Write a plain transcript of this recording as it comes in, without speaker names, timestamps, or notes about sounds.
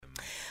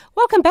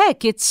Welcome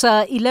back. It's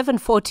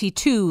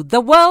 11:42. The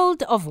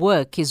world of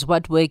work is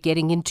what we're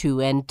getting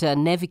into and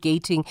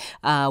navigating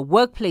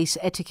workplace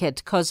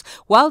etiquette, because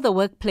while the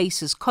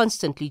workplace is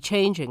constantly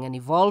changing and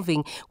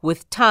evolving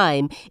with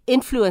time,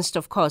 influenced,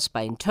 of course,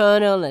 by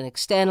internal and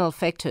external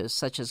factors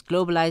such as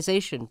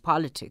globalization,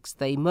 politics,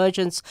 the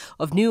emergence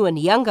of new and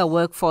younger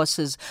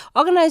workforces,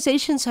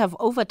 organizations have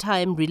over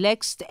time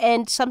relaxed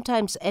and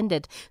sometimes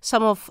ended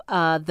some of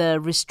the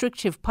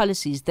restrictive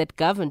policies that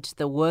governed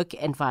the work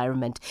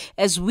environment.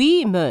 As we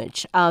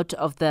emerge out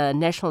of the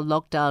national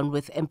lockdown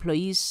with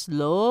employees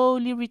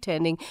slowly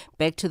returning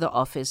back to the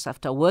office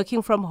after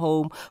working from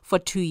home for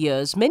 2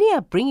 years, many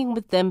are bringing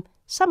with them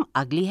some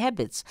ugly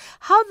habits.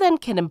 How then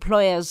can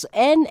employers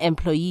and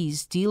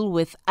employees deal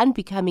with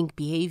unbecoming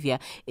behavior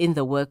in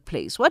the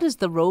workplace? What is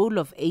the role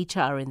of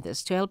HR in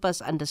this? To help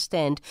us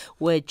understand,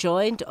 we're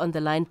joined on the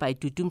line by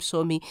Dudu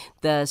Msomi,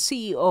 the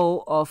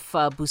CEO of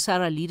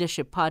Busara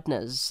Leadership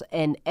Partners,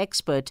 an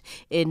expert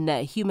in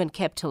human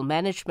capital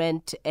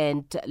management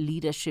and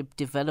leadership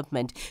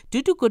development.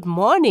 Dudu, good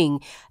morning,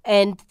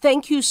 and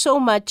thank you so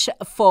much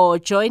for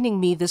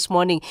joining me this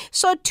morning.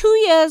 So 2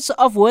 years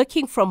of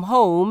working from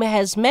home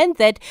has meant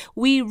that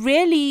we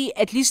really,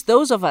 at least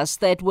those of us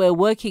that were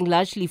working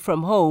largely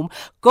from home,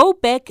 go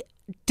back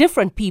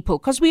different people,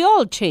 because we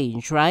all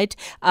change, right?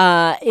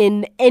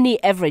 In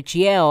any average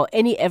year or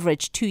any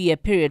average 2-year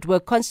period, we're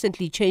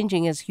constantly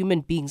changing as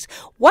human beings.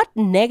 What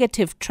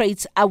negative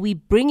traits are we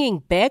bringing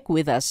back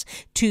with us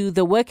to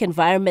the work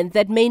environment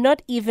that may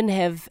not even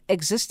have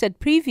existed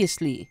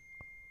previously?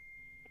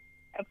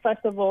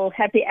 First of all,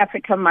 happy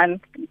Africa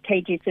Month,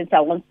 KG, since I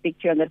won't speak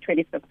to you on the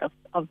 25th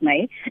of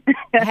May.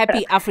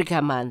 Happy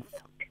Africa Month.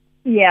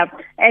 Yeah,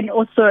 and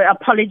also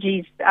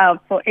apologies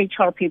for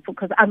HR people,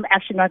 because I'm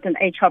actually not an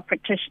HR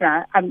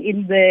practitioner. I'm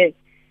in the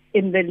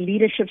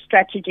leadership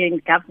strategy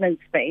and governance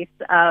space.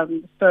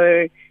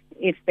 So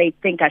if they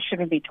think I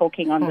shouldn't be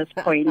talking on this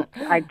point,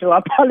 I do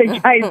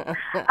apologize.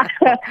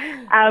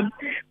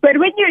 But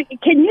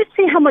can you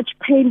see how much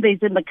pain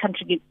there's in the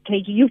country,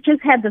 KG? You've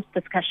just had this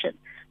discussion.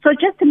 So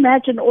just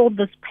imagine all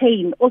this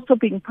pain also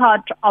being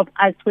part of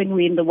us when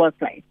we're in the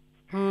workplace.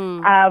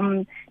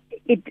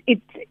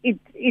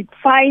 It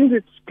finds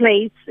its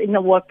place in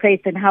the workplace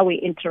and how we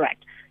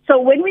interact. So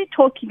when we're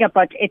talking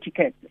about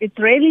etiquette, it's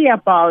really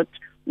about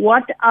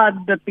what are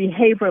the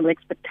behavioral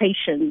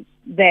expectations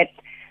that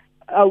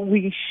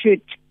we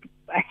should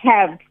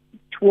have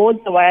towards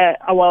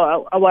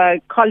our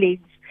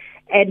colleagues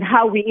and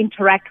how we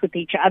interact with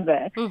each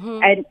other.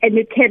 And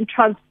it can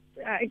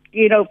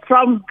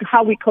from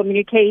how we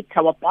communicate,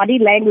 our body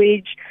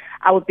language,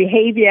 our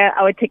behavior,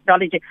 our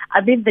technology.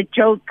 I think the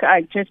joke,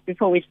 just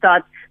before we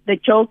start, the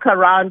joke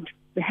around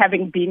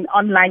having been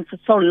online for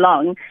so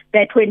long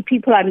that when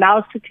people are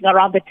now sitting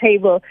around the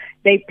table,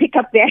 they pick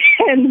up their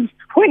hands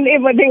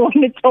whenever they want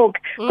to talk,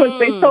 because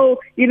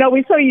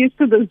we're so used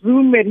to the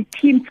Zoom and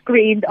Team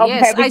screen.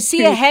 Yes, I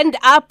see a hand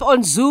up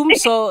on Zoom,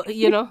 so,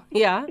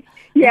 yeah.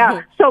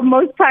 Yeah, so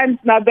most times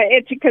now the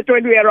etiquette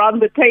when we're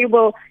around the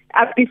table,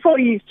 before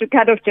you used to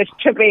kind of just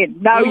chip in.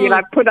 Now you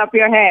put up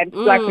your hand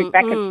like we're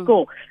back at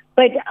school.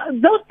 But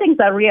those things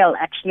are real,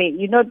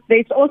 actually.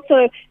 There's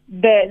also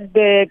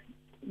the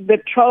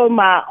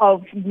trauma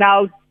of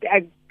now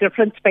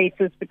different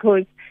spaces,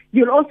 because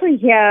you'll also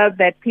hear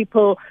that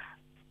people,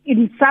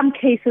 in some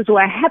cases,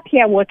 were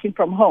happier working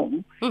from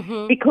home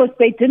because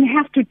they didn't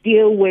have to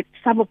deal with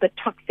some of the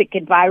toxic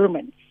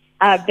environments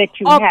that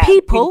you have.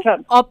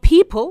 Or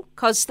people,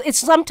 because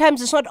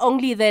sometimes it's not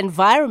only the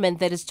environment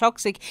that is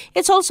toxic,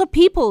 it's also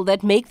people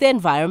that make the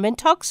environment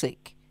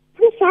toxic.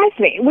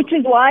 Precisely, which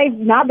is why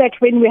now that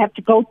when we have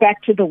to go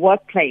back to the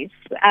workplace,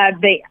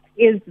 there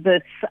is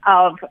this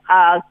of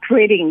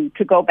creating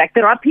to go back.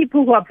 There are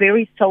people who are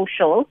very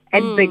social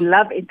and they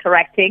love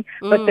interacting,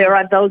 but there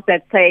are those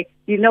that say,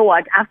 you know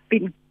what, I've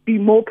been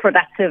more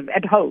productive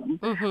at home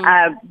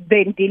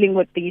than dealing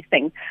with these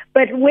things.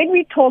 But when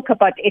we talk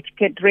about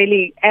etiquette,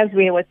 really, as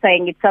we were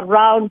saying, it's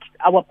around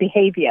our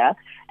behavior.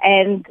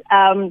 And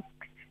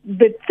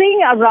the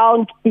thing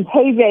around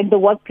behavior in the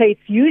workplace,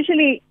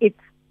 usually it's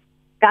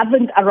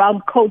governed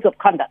around codes of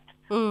conduct,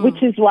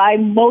 which is why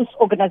most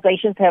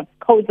organizations have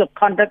codes of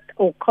conduct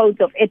or codes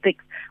of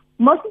ethics.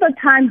 Most of the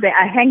time they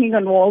are hanging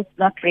on walls,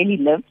 not really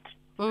lived.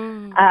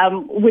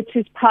 Which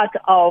is part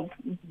of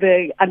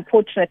the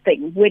unfortunate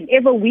thing.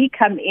 Whenever we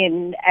come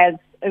in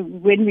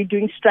when we're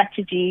doing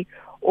strategy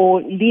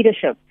or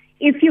leadership,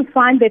 if you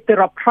find that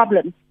there are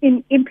problems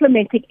in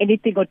implementing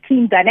anything or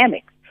team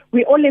dynamics,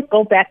 we always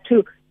go back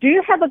to, do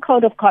you have a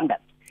code of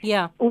conduct?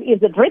 Yeah.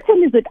 Is it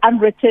written? Is it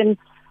unwritten?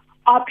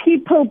 Are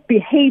people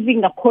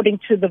behaving according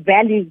to the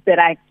values that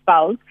I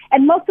espouse?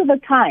 And most of the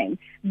time,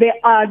 they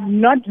are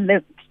not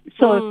lived.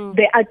 So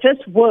they are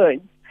just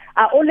words.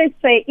 I always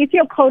say, if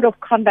your code of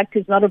conduct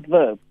is not a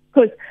verb,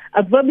 because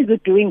a verb is a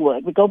doing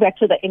word. We go back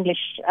to the English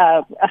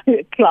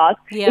class.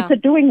 Yeah. It's a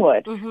doing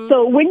word.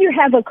 So when you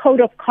have a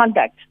code of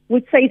conduct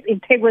which says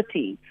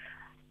integrity,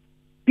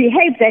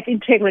 behave that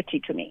integrity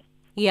to me.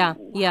 Yeah.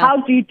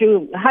 How you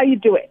do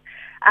it.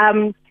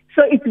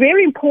 So it's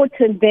very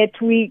important that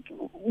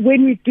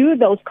when we do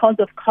those kinds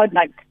of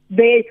conduct,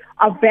 they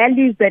are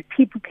values that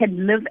people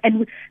can live.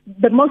 And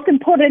the most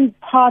important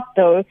part,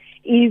 though,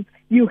 is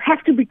you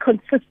have to be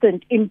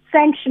consistent in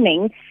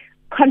sanctioning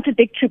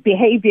contradictory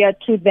behavior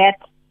to that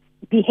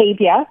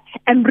behavior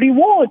and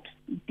reward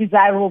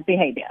desirable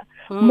behavior.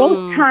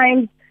 Most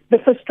times, the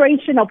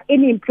frustration of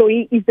any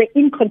employee is the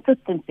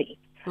inconsistency.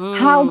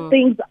 How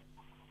things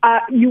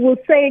are, you will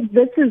say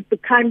this is the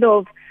kind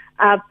of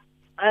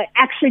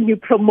action you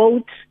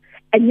promote,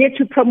 and yet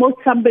you promote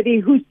somebody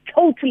who's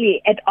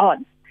totally at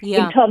odds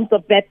in terms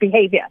of that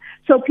behavior.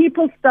 So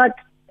people start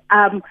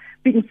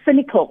being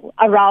cynical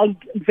around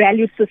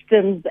value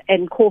systems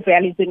and core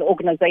values in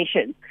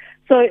organizations.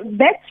 So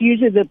that's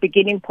usually the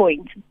beginning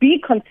point.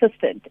 Be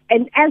consistent.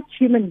 And as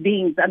human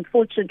beings,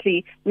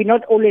 unfortunately, we're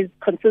not always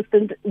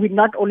consistent. We're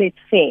not always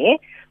fair,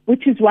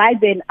 which is why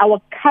then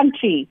our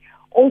country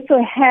also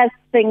has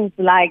things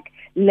like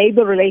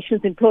labor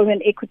relations,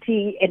 employment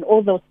equity, and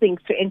all those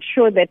things to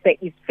ensure that there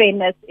is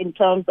fairness in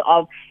terms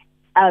of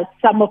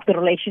some of the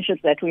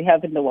relationships that we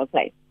have in the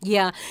workplace.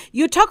 Yeah,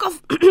 you talk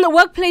of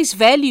workplace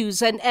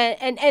values and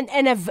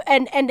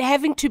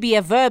having to be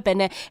a verb,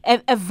 and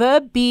a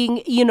verb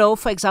being,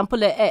 for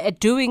example, a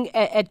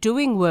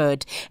doing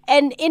word.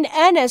 And in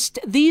earnest,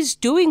 these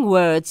doing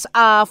words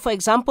are, for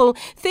example,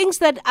 things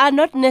that are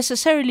not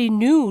necessarily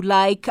new,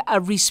 like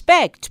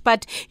respect.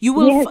 But you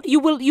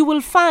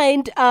will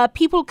find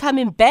people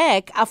coming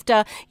back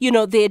after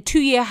their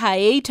 2-year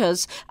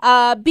hiatus,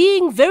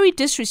 being very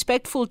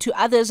disrespectful to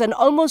others and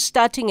almost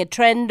starting a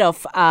trend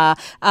of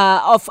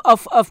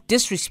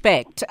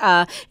disrespect,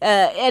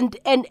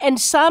 and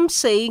some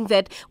saying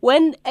that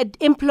when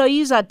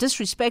employees are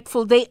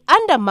disrespectful, they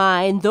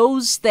undermine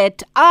those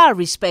that are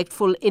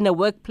respectful in a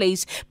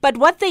workplace. But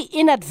what they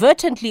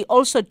inadvertently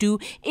also do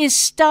is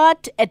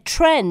start a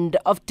trend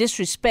of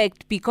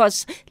disrespect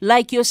because,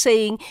 like you're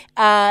saying,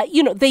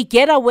 they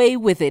get away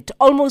with it,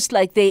 almost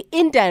like they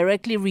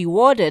indirectly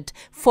rewarded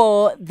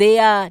for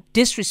their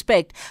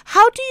disrespect.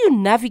 How do you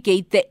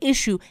navigate the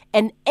issue,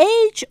 an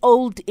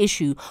age-old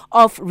issue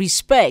of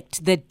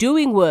respect, the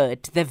doing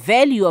word, the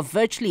value of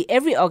virtually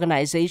every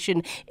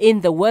organization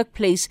in the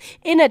workplace,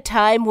 in a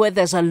time where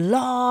there's a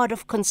lot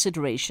of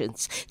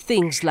considerations,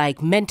 things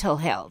like mental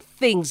health,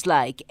 things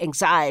like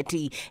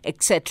anxiety,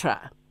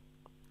 etc.?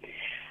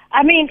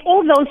 I mean,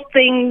 all those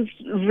things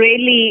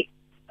really,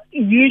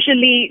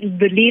 usually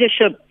the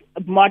leadership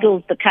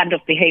models the kind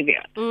of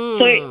behavior.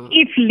 So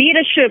if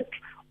leadership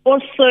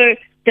also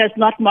does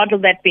not model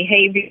that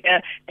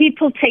behavior,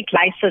 people take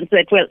license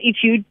that, well,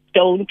 if you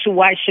don't,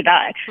 why should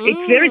I?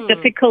 It's very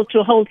difficult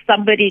to hold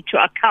somebody to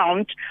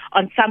account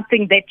on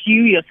something that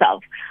you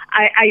yourself.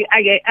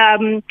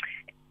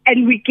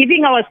 And we're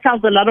giving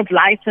ourselves a lot of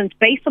license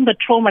based on the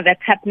trauma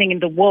that's happening in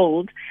the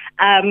world.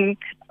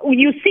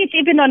 You see it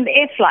even on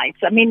air flights.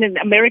 I mean, in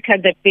America,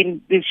 they've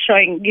been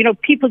showing,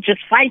 people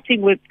just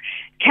fighting with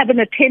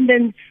cabin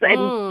attendants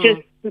and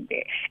just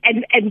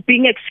and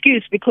being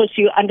excused because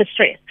you're under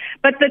stress.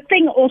 But the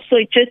thing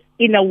also, just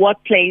in a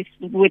workplace,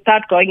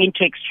 without going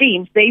into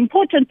extremes, the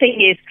important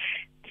thing is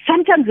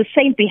sometimes the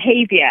same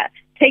behavior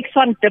takes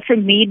on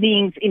different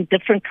meanings in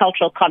different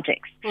cultural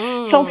contexts.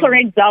 So, for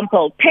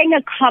example, paying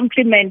a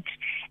compliment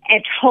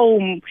at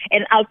home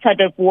and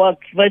outside of work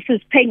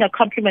versus paying a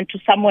compliment to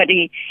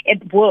somebody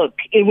at work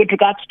with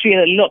regards to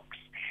your looks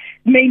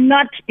may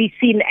not be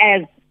seen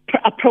as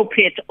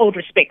appropriate or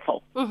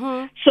respectful.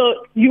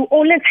 So you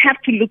always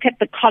have to look at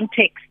the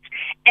context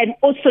and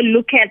also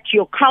look at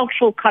your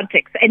cultural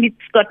context. And it's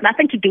got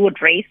nothing to do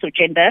with race or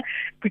gender,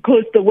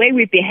 because the way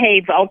we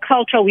behave, our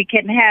culture, we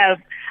can have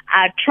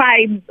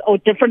tribes or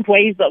different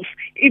ways of,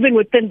 even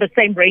within the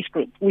same race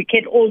group, we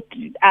can all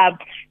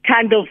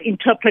kind of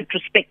interpret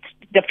respect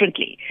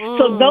differently.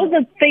 So those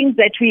are things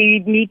that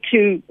we need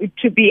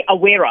to be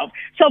aware of.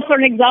 So for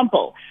an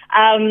example,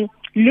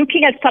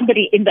 looking at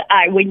somebody in the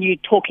eye when you're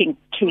talking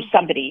to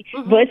somebody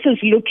versus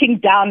looking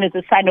down is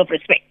a sign of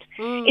respect.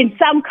 In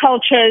some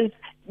cultures,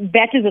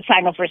 that is a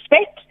sign of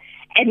respect.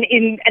 And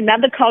in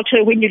another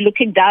culture, when you're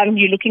looking down,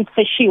 you're looking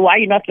fishy. Why are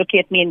you not looking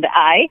at me in the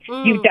eye?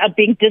 You are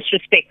being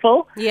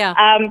disrespectful.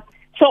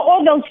 So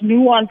all those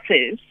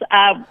nuances,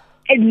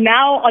 and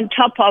now on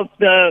top of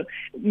the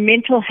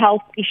mental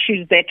health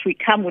issues that we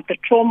come with the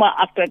trauma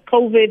after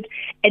COVID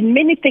and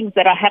many things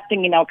that are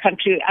happening in our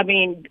country. I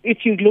mean,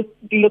 if you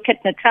look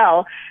at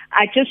Natal,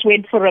 I just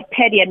went for a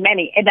pedi and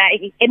mani, and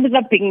I ended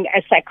up being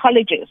a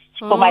psychologist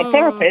for my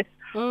therapist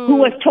who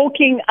was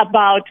talking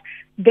about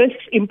this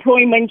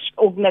employment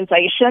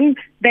organization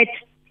that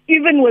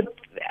even with,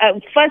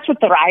 first with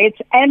the riots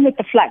and with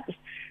the floods,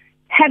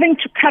 having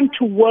to come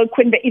to work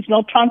when there is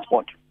no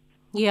transport.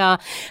 Yeah.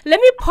 Let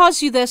me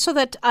pause you there so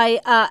that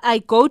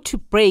I go to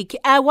break.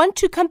 I want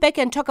to come back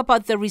and talk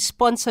about the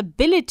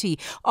responsibility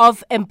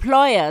of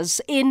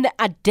employers in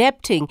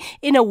adapting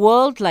in a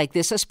world like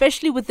this,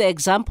 especially with the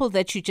example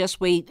that you just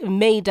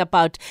made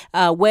about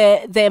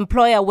where the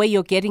employer, where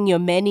you're getting your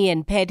mani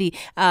and pedi,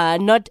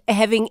 not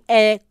having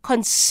a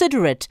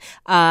considerate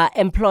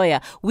employer.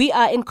 We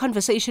are in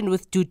conversation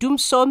with Dudu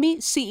Msomi,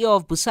 CEO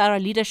of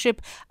Busara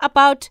Leadership,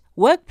 about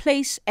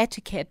workplace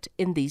etiquette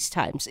in these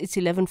times. It's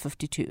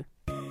 11:52.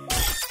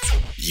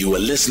 You are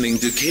listening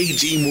to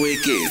KG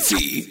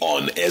Mwekezi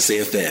on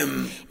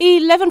SAFM.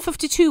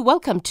 11:52.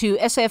 Welcome to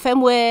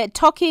SAFM. We're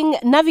talking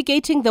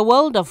navigating the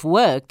world of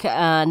work,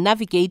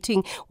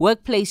 navigating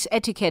workplace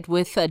etiquette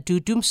with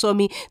Dudu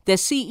Msomi, the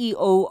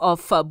CEO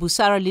of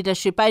Busara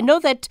Leadership. I know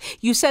that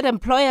you said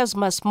employers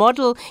must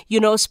model,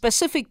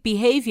 specific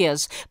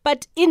behaviors,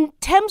 but in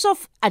terms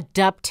of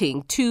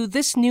adapting to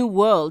this new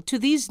world, to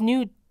these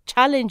new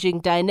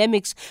challenging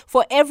dynamics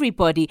for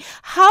everybody,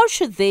 how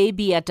should they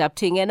be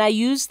adapting? And I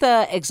use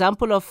the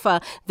example of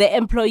the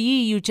employee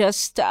you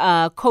just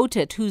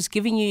quoted, who's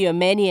giving you your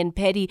mani and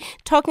pedi,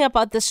 talking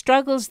about the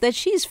struggles that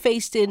she's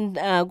faced in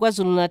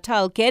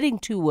KwaZulu-Natal, getting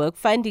to work,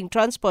 finding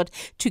transport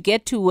to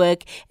get to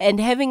work, and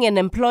having an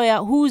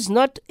employer who's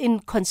not in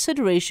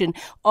consideration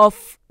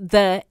of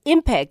the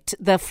impact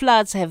the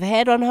floods have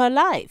had on her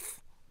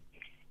life.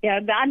 Yeah,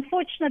 the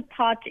unfortunate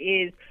part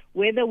is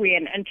whether we're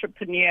an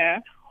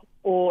entrepreneur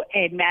or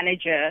a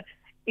manager,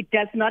 it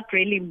does not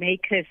really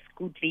make us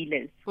good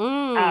leaders.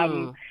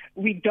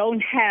 We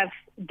don't have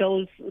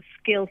those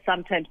skills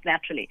sometimes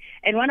naturally.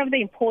 And one of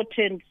the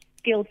important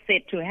skill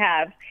set to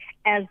have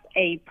as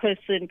a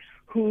person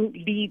who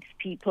leads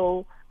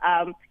people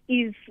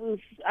is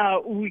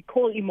we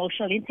call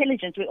emotional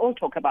intelligence. We all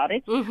talk about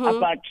it,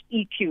 about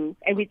EQ,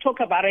 and we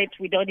talk about it,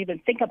 we don't even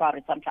think about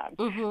it sometimes.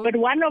 But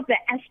one of the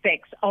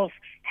aspects of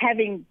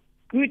having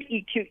good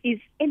EQ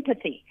is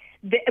empathy.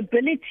 The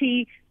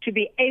ability to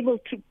be able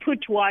to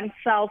put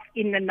oneself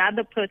in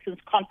another person's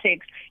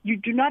context. You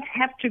do not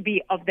have to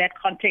be of that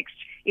context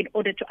in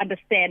order to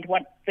understand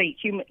what the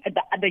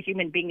other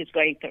human being is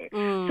going through.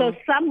 So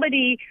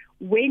somebody,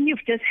 when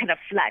you've just had a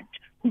flood,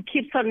 who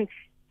keeps on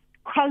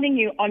calling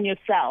you on your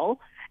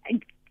cell,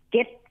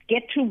 get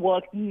to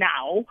work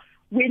now,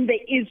 when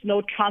there is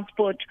no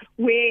transport,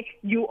 where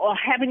you are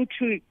having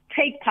to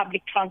take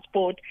public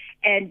transport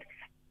and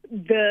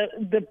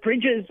the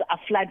bridges are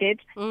flooded,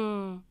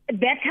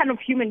 that kind of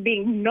human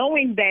being,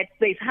 knowing that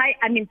there's high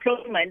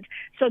unemployment,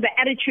 so the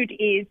attitude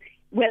is,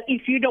 well,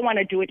 if you don't want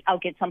to do it, I'll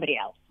get somebody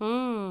else.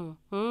 That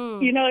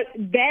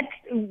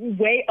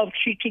way of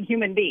treating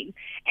human beings.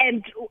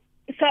 And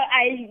so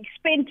I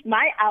spent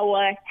my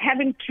hour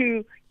having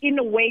to, in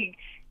a way,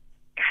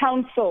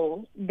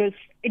 counsel this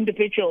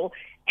individual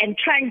and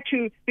trying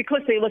to,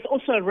 because there was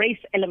also a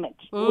race element,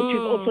 which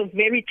is also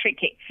very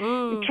tricky,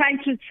 trying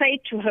to say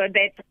to her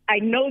that I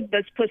know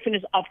this person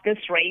is of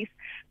this race,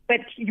 but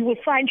you will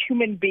find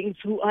human beings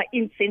who are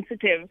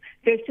insensitive.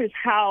 This is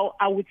how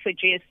I would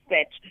suggest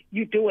that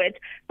you do it.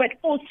 But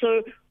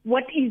also,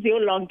 what is your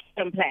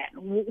long-term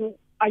plan?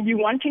 Are you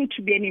wanting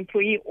to be an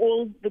employee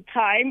all the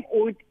time,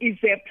 or is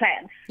there a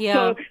plan? Yeah.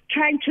 So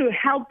trying to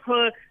help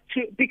her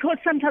because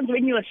sometimes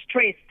when you are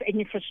stressed and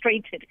you're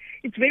frustrated,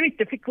 it's very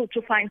difficult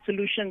to find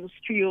solutions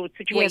to your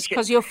situation. Yes,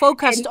 because you're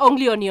focused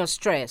only on your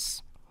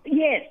stress.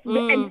 Yes,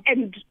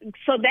 and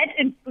so that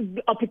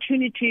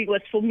opportunity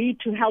was for me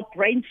to help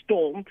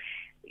brainstorm,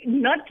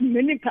 not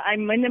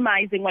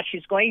minimizing what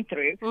she's going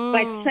through,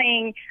 but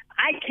saying,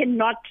 I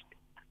cannot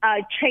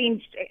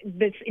change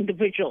this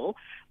individual,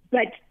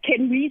 but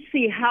can we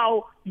see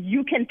how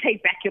you can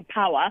take back your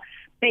power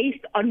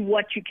based on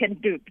what you can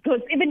do?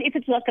 Because even if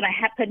it's not going to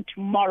happen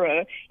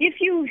tomorrow,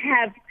 if you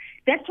have,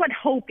 that's what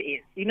hope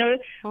is,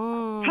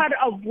 Part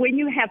of when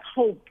you have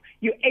hope,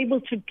 you're able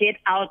to get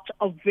out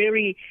of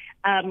very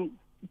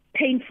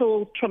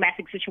painful,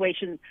 traumatic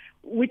situations,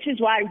 which is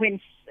why when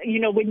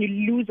you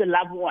lose a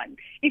loved one,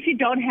 if you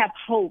don't have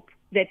hope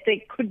that there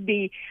could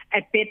be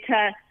a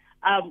better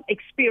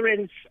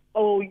experience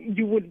or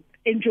you would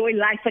enjoy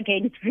life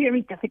again, it's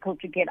very difficult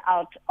to get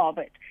out of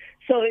it.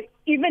 So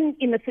even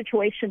in a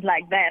situation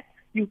like that,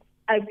 you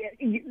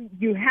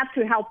have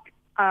to help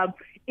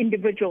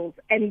individuals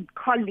and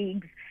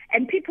colleagues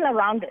and people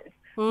around us.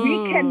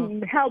 We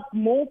can help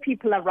more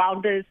people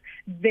around us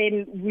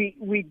than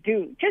we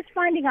do. Just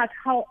finding out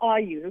how are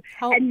you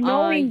and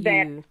knowing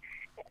that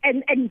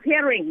and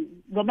hearing.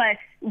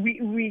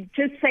 We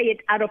just say it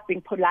out of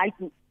being polite,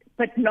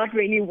 but not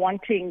really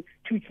wanting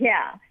to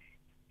hear.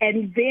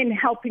 And then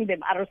helping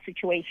them out of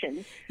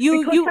situations.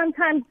 Because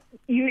sometimes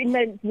you're in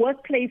a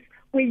workplace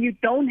where you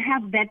don't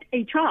have that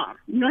HR.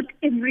 Not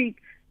every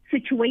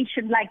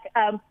situation, like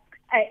a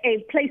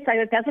place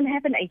that doesn't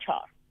have an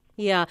HR.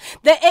 Yeah,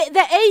 the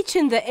H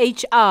in the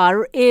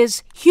HR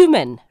is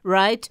human,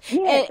 right?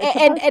 Yes, it's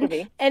supposed to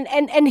be.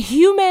 And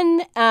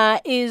human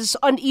is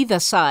on either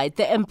side,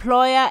 the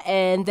employer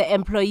and the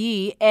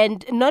employee,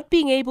 and not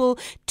being able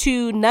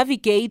to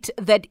navigate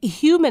that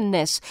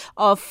humanness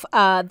of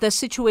the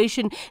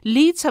situation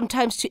leads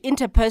sometimes to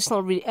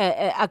interpersonal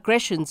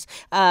aggressions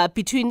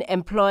between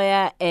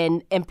employer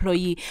and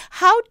employee.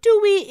 How do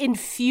we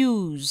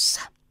infuse,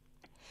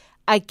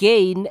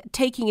 again,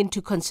 taking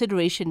into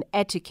consideration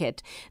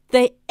etiquette,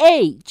 the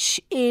H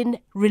in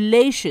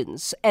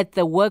relations at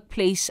the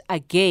workplace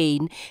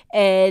again,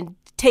 and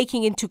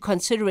taking into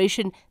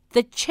consideration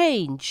the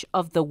change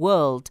of the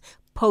world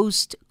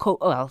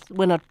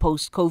we're not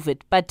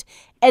post-COVID, but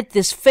at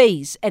this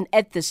phase and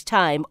at this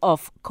time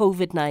of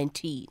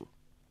COVID-19?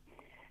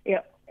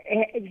 Yeah.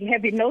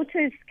 Have you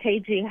noticed,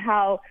 KG,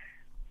 how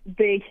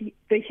the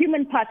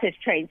human part has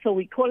changed? So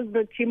we call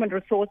it human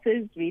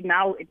resources.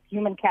 It's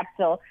human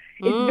capital.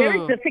 It's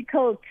very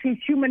difficult to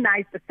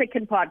humanize the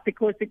second part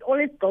because it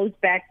always goes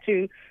back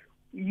to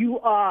you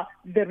are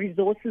the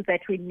resources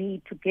that we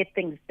need to get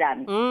things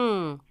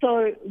done.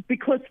 So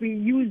because we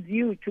use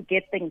you to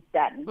get things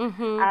done.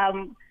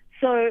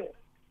 So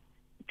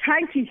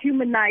trying to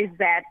humanize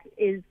that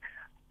is,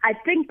 I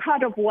think,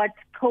 part of what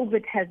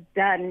COVID has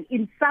done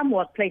in some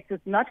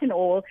workplaces, not in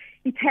all.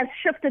 It has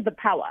shifted the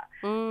power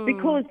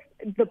because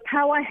the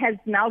power has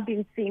now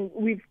been seen.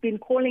 We've been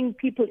calling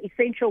people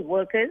essential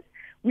workers.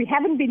 We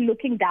haven't been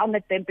looking down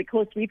at them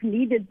because we've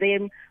needed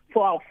them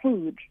for our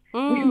food.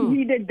 We've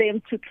needed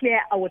them to clear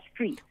our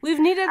streets. We've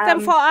needed them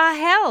for our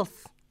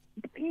health.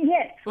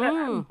 Yes,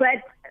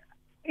 but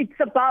it's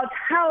about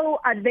how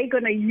are they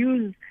going to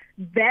use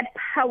that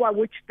power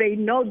which they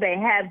know they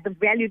have, the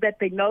value that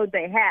they know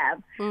they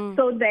have,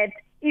 so that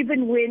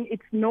even when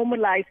it's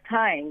normalized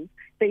times,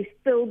 they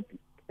still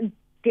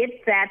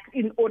get that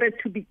in order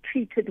to be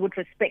treated with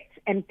respect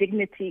and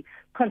dignity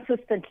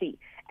consistently.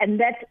 And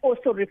that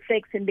also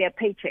reflects in their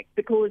paycheck,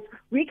 because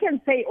we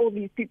can say all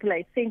these people are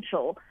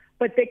essential,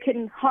 but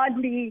they're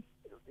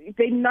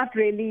not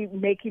really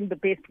making the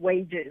best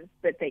wages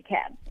that they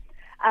can.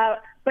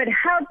 But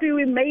how do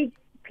we make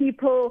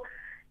people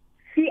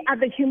see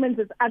other humans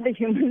as other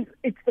humans?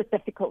 It's the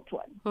difficult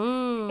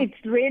one.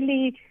 It's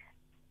really,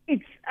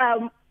 it's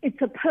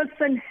a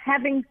person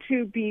having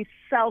to be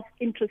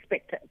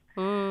self-introspective.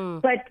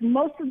 But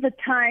most of the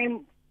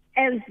time,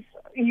 as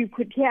you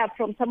could hear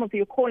from some of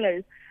your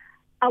callers,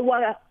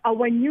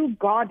 our new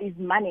God is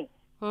money.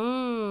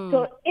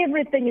 So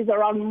everything is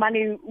around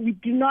money. We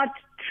do not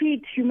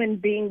treat human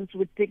beings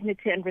with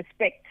dignity and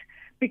respect,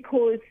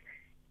 because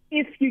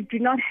if you do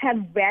not have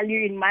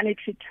value in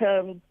monetary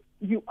terms,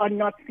 you are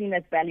not seen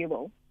as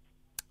valuable.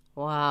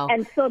 Wow.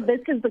 And so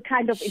this is the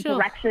kind of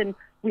interaction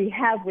we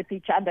have with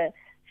each other.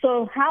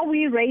 So how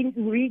we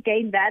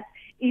regain that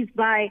is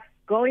by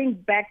going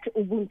back to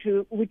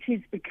Ubuntu, which has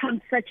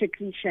become such a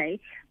cliche,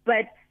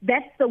 but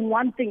that's the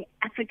one thing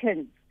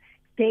Africans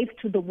gave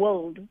to the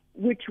world,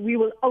 which we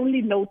will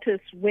only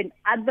notice when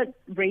other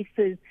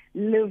races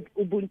live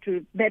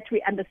Ubuntu, that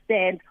we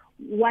understand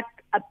what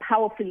a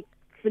powerful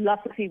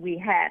philosophy we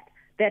had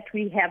that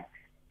we have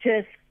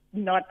just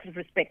not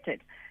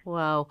respected.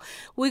 Wow.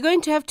 We're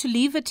going to have to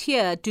leave it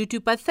here,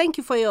 Dudu, but thank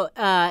you for your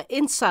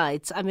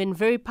insights. I mean,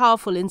 very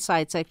powerful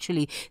insights,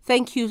 actually.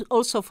 Thank you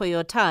also for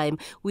your time.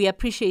 We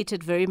appreciate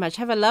it very much.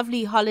 Have a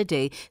lovely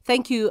holiday.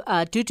 Thank you,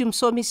 Dudu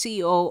Msomi,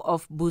 CEO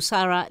of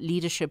Busara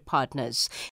Leadership Partners.